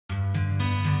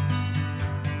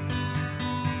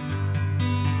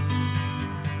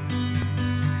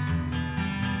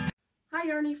Hi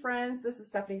Yarny friends, this is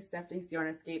Stephanie's Yarn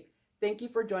Escape. Thank you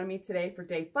for joining me today for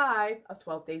day 5 of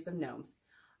 12 Days of Gnomes.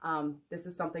 This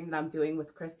is something that I'm doing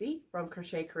with Christy from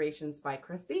Crochet Creations by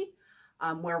Christy,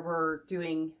 where we're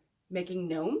making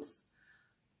gnomes.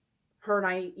 Her and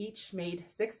I each made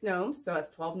 6 gnomes, so that's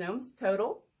 12 gnomes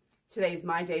total. Today's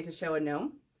my day to show a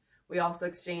gnome. We also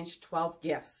exchanged 12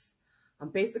 gifts.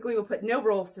 Basically, we put no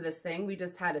rules to this thing. We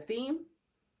just had a theme,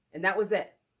 and that was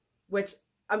it, which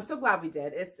I'm so glad we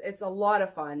did. It's a lot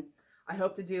of fun. I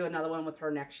hope to do another one with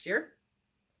her next year.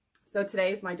 So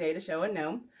today is my day to show a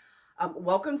gnome.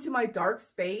 Welcome to my dark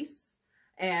space,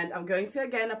 and I'm going to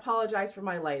again apologize for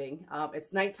my lighting.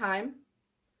 It's nighttime.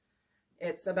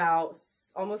 It's about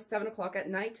almost 7 o'clock at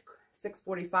night,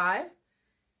 6:45,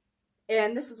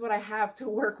 and this is what I have to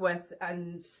work with,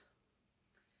 and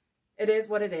it is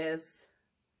what it is.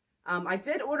 I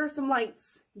did order some lights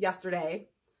yesterday,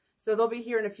 so they'll be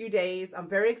here in a few days. I'm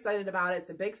very excited about it. It's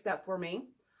a big step for me.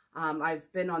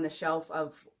 I've been on the shelf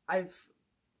I've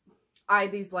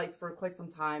eyed these lights for quite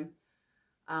some time.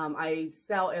 I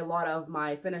sell a lot of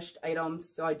my finished items,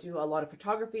 so I do a lot of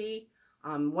photography.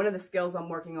 One of the skills I'm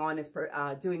working on is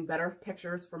doing better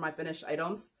pictures for my finished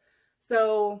items.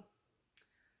 So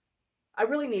I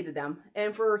really needed them.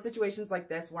 And for situations like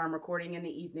this where I'm recording in the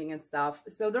evening and stuff,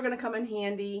 so they're going to come in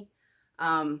handy.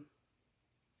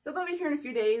 So they'll be here in a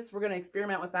few days. We're going to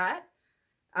experiment with that.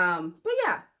 But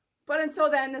yeah, but until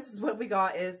then, this is what we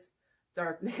got is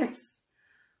darkness.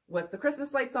 With the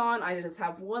Christmas lights on, I just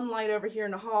have one light over here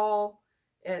in the hall.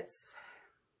 But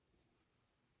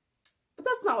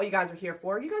that's not what you guys are here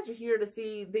for. You guys are here to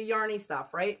see the yarny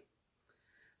stuff, right?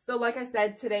 So like I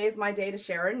said, today is my day to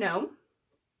share a gnome.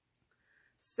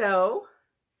 So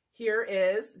here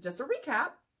is just a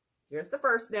recap. Here's the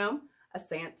first gnome, a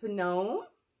Santa gnome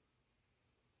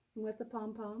with the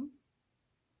pom-pom.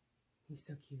 He's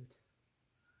so cute.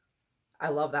 I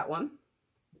love that one.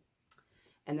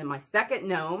 And then my second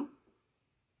gnome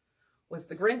was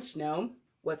the Grinch gnome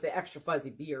with the extra fuzzy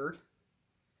beard.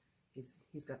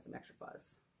 He's got some extra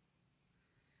fuzz.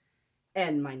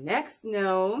 And my next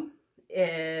gnome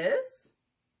is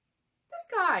this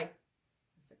guy.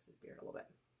 Fix his beard a little bit.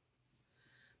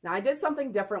 Now I did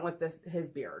something different with his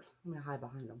beard. I'm gonna hide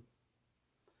behind him.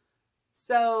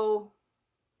 So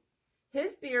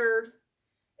his beard,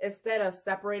 instead of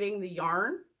separating the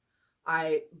yarn,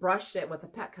 I brushed it with a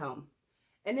pet comb.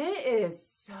 And it is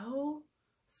so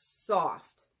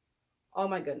soft. Oh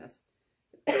my goodness.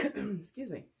 Excuse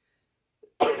me.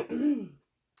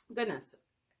 Goodness.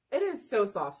 It is so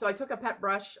soft. So I took a pet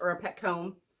brush or a pet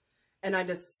comb and I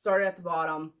just started at the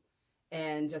bottom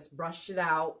and just brushed it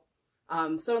out.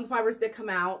 Some of the fibers did come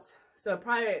out. So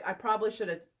I probably should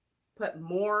have put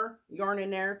more yarn in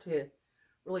there to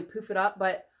really poof it up.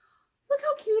 But look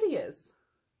how cute he is.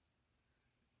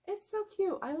 It's so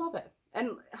cute. I love it.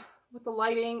 And with the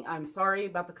lighting, I'm sorry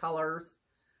about the colors,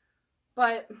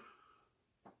 but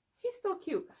he's still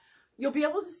cute. You'll be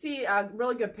able to see a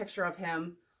really good picture of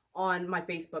him on my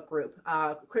Facebook group.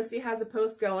 Christy has a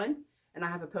post going, and I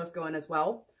have a post going as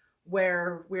well,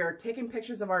 where we're taking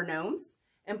pictures of our gnomes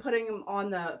and putting them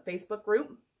on the Facebook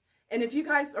group. And if you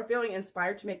guys are feeling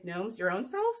inspired to make gnomes your own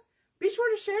selves, be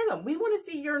sure to share them. We want to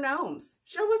see your gnomes.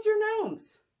 Show us your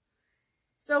gnomes.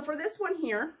 So for this one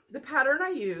here, the pattern I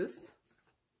used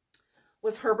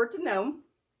was Herbert the Gnome.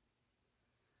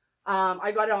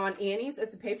 I got it on Annie's.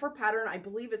 It's a pay-for pattern. I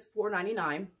believe it's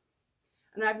 $4.99.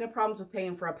 And I have no problems with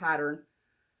paying for a pattern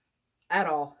at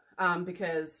all,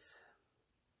 because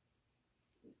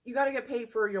you got to get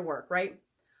paid for your work, right?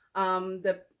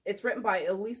 It's written by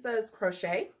Elisa's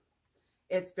Crochet.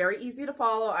 It's very easy to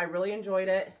follow. I really enjoyed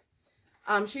it.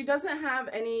 She doesn't have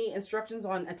any instructions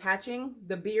on attaching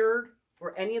the beard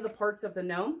or any of the parts of the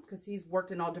gnome, because he's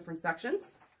worked in all different sections.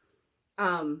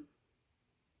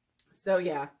 So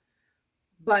yeah,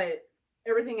 but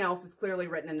everything else is clearly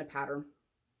written in the pattern.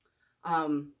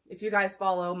 If you guys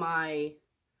follow my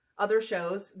other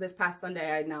shows, this past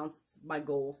Sunday I announced my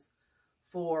goals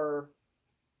for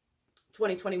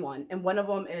 2021, and one of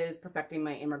them is perfecting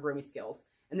my amigurumi skills,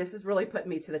 and this has really put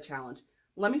me to the challenge.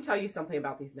 Let me tell you something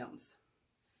about these gnomes.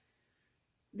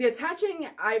 The attaching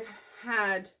I've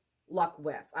had luck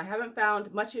with. I haven't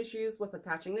found much issues with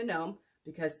attaching the gnome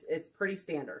because it's pretty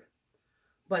standard.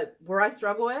 But where I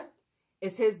struggle with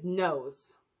is his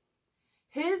nose.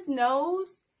 His nose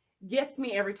gets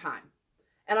me every time.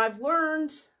 And I've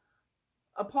learned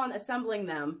upon assembling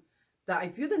them that I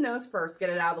do the nose first, get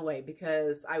it out of the way,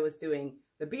 because I was doing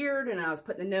the beard and I was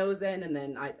putting the nose in, and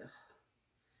then I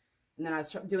was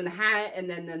doing the hat and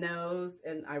then the nose,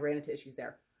 and I ran into issues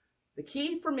there. The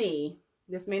key for me,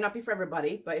 this may not be for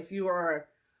everybody, but if you are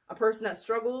a person that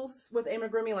struggles with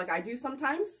amigurumi like I do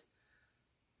sometimes,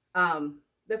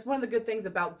 that's one of the good things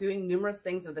about doing numerous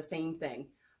things of the same thing.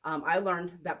 I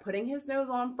learned that putting his nose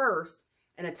on first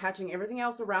and attaching everything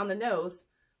else around the nose,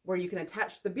 where you can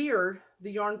attach the beard,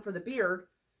 the yarn for the beard,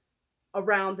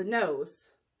 around the nose.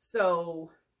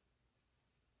 So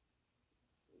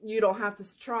you don't have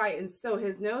to try and sew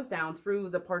his nose down through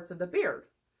the parts of the beard.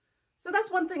 So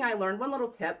that's one thing I learned, one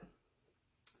little tip.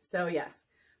 So yes,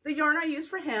 the yarn I used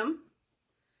for him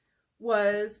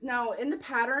was, now in the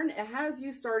pattern, it has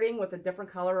you starting with a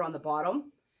different color on the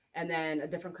bottom, and then a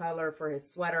different color for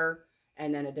his sweater,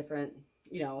 and then a different,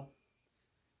 you know,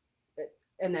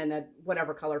 and then a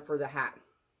whatever color for the hat.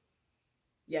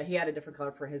 Yeah, he had a different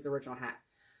color for his original hat.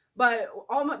 But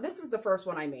this is the first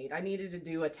one I made. I needed to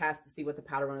do a test to see what the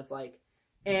pattern was like.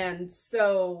 And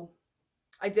so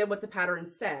I did what the pattern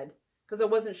said, because I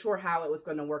wasn't sure how it was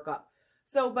going to work up.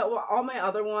 So, but all my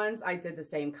other ones, I did the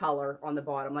same color on the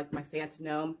bottom. Like my Santa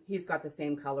Gnome, he's got the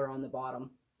same color on the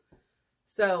bottom.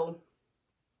 So,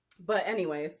 but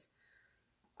anyways,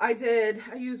 I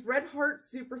used Red Heart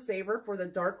Super Saver for the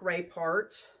dark gray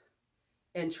part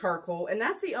and charcoal. And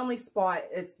that's the only spot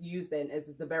it's used in, is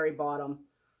the very bottom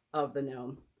of the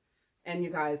gnome. And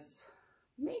you guys,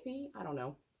 maybe, I don't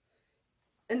know.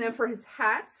 And then for his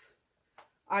hat,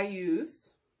 I used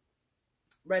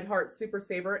Red Heart Super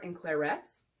Saver and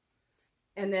Clarets.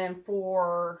 And then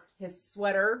for his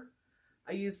sweater,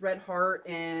 I used Red Heart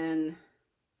and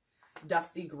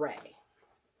Dusty Gray.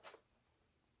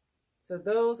 So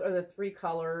those are the three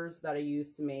colors that I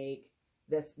used to make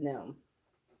this gnome.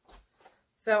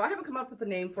 So I haven't come up with a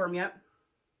name for him yet.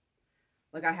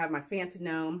 Like I have my Santa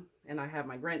Gnome and I have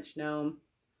my Grinch Gnome.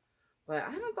 But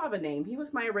I haven't thought of a name. He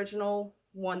was my original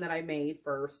one that I made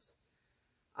first.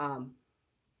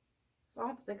 So I'll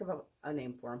have to think of a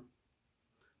name for him.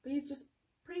 But he's just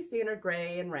pretty standard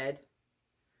gray and red.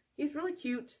 He's really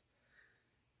cute.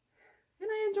 And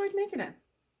I enjoyed making it.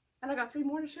 And I got 3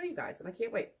 more to show you guys, and I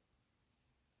can't wait.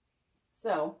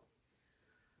 So,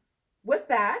 with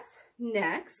that,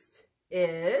 next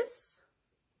is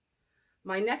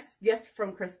my next gift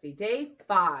from Christy, day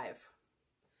 5.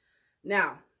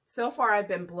 Now, so far I've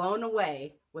been blown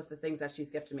away with the things that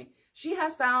she's gifted me. She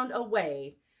has found a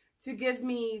way to give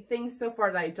me things so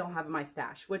far that I don't have in my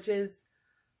stash, which is,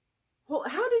 well,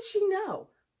 how did she know?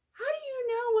 How do you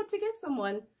know what to get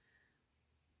someone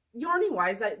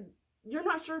yarny-wise that you're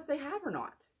not sure if they have or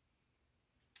not?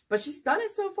 But she's done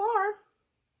it so far.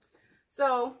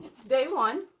 So, day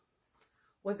 1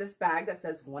 was this bag that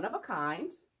says one of a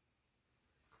kind.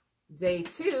 Day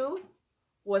 2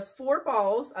 was 4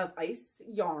 balls of ice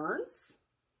yarns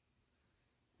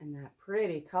in that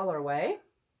pretty colorway.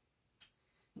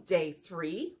 Day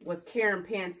 3 was Karen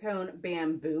Pantone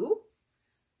Bamboo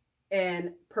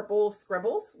and purple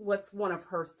scribbles with one of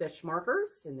her stitch markers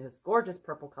in those gorgeous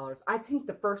purple colors. I think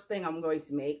the first thing I'm going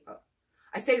to make,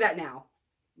 I say that now,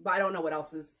 but I don't know what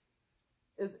else is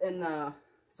in the,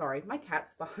 sorry, my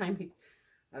cat's behind me.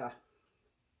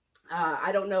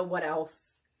 I don't know what else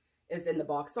is in the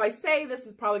box. So I say this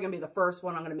is probably going to be the first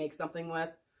one I'm going to make something with,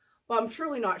 but I'm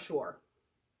truly not sure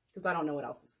because I don't know what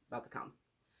else is about to come.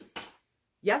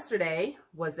 Yesterday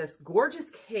was this gorgeous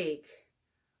cake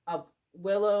of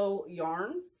willow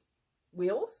yarns,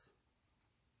 wheels.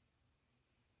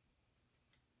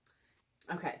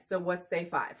 Okay, so what's day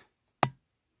 5?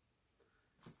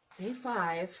 Day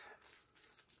 5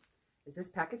 is this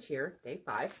package here, day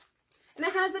 5. And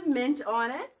it has a mint on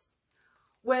it,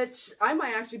 which I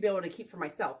might actually be able to keep for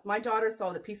myself. My daughter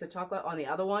saw the piece of chocolate on the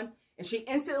other one, and she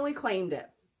instantly claimed it.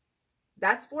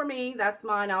 That's for me, that's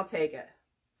mine, I'll take it.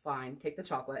 Fine, take the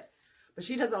chocolate. But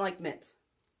she doesn't like mint.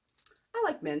 I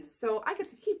like mint, so I get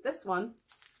to keep this one.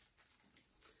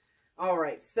 All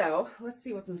right, so let's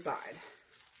see what's inside.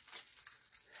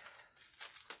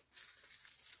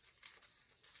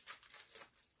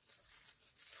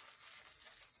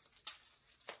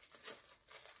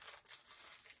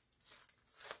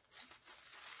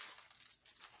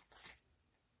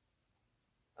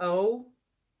 Oh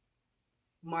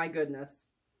my goodness.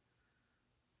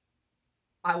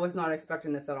 I was not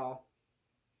expecting this at all.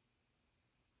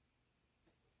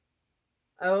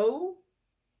 Oh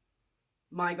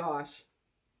my gosh.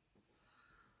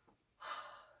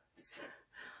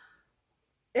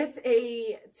 It's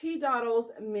a T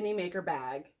Doddles mini maker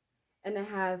bag and it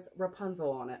has Rapunzel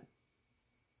on it.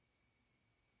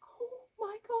 Oh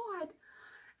my God.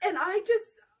 And I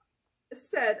just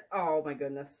said, oh my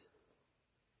goodness.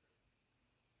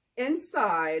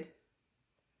 Inside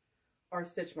are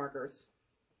stitch markers.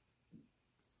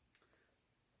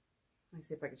 Let me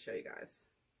see if I can show you guys.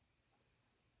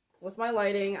 with my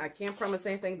lighting. I can't promise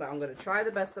anything, but I'm going to try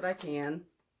the best that I can.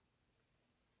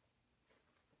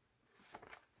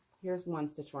 Here's one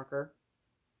stitch marker.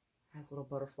 Has little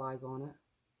butterflies on it.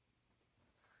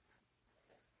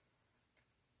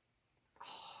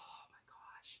 Oh my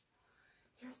gosh.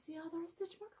 Here's the other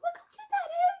stitch marker. Look how cute that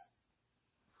is.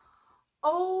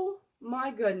 Oh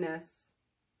my goodness.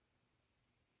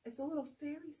 It's a little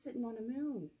fairy sitting on a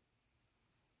moon.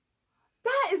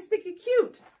 That is stinking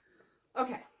cute.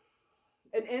 Okay.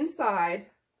 And inside,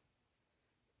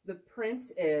 the print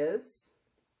is,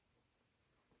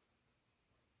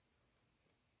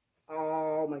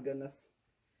 oh my goodness,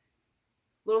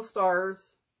 little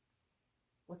stars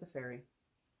with a fairy.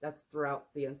 That's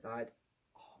throughout the inside.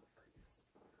 Oh my goodness.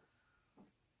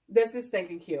 This is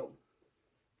stinking cute.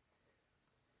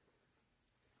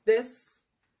 This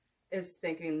is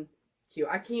stinking cute.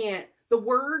 I can't, the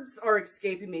words are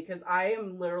escaping me because I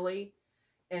am literally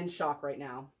in shock right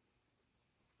now.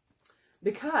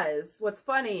 Because what's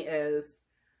funny is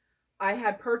I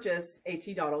had purchased a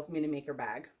Tea Doddles mini maker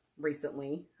bag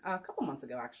recently, a couple months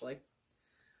ago actually,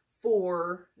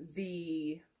 for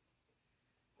the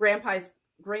grand prize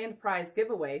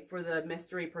giveaway for the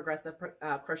mystery progressive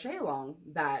crochet along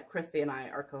that Christy and I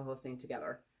are co-hosting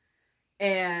together.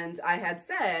 And I had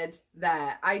said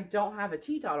that I don't have a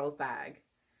Tea Doddles bag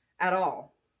at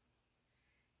all.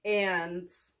 And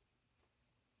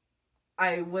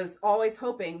I was always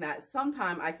hoping that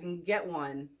sometime I can get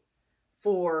one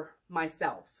for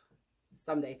myself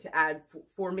someday to add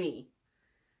for me.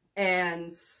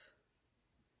 And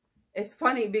it's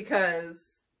funny because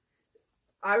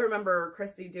I remember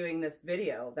Christy doing this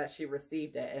video that she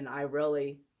received it and I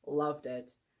really loved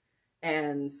it.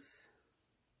 And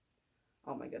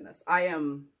oh my goodness, I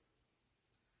am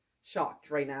shocked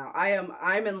right now.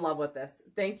 I'm in love with this.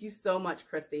 Thank you so much,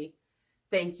 Christy.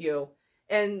 Thank you.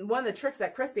 And one of the tricks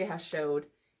that Christy has showed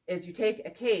is you take a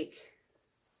cake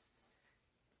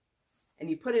and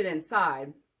you put it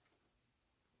inside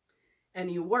and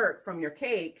you work from your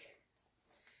cake.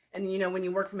 And you know, when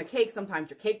you work from a cake, sometimes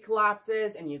your cake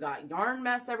collapses and you got yarn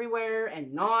mess everywhere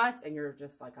and knots and you're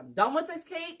just like, I'm done with this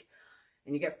cake.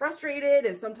 And you get frustrated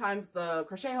and sometimes the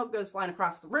crochet hook goes flying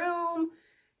across the room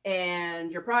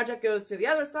and your project goes to the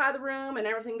other side of the room and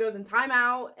everything goes in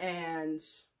timeout and,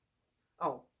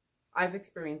 oh, I've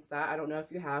experienced that. I don't know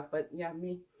if you have, but yeah,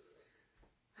 me.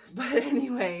 But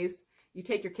anyways, you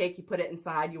take your cake, you put it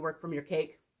inside, you work from your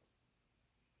cake,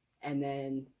 and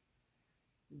then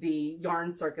the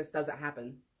yarn circus doesn't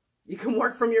happen. You can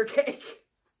work from your cake.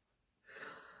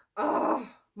 Oh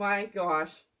my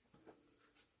gosh.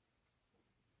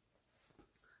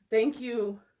 Thank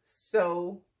you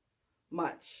so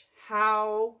much.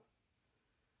 How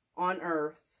on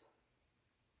earth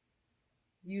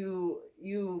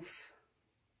you've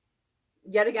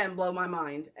yet again blown my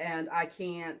mind, and I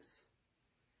can't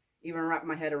even wrap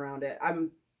my head around it.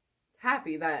 I'm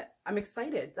happy that I'm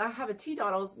excited that I have a Tea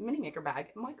Doddles mini maker bag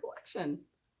in my collection.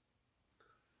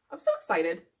 I'm so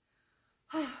excited.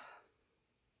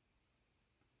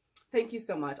 Thank you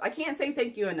so much. I can't say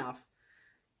thank you enough.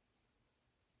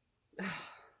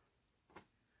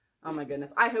 Oh my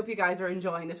goodness. I hope you guys are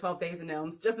enjoying the 12 Days of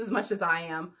Gnomes just as much as I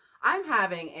am. I'm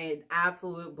having an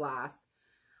absolute blast.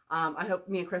 I hope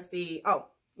me and Christy, oh,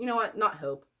 you know what? Not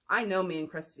hope. I know me and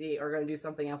Christy are going to do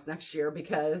something else next year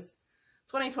because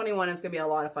 2021 is going to be a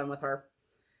lot of fun with her.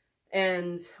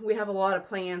 And we have a lot of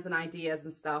plans and ideas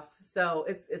and stuff. So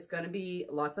it's going to be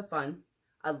lots of fun.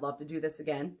 I'd love to do this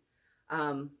again.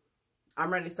 I'm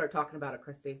ready to start talking about it,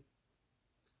 Christy.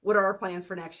 What are our plans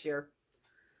for next year?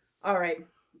 All right.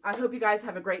 I hope you guys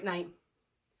have a great night.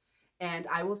 And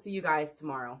I will see you guys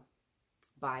tomorrow.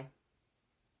 Bye.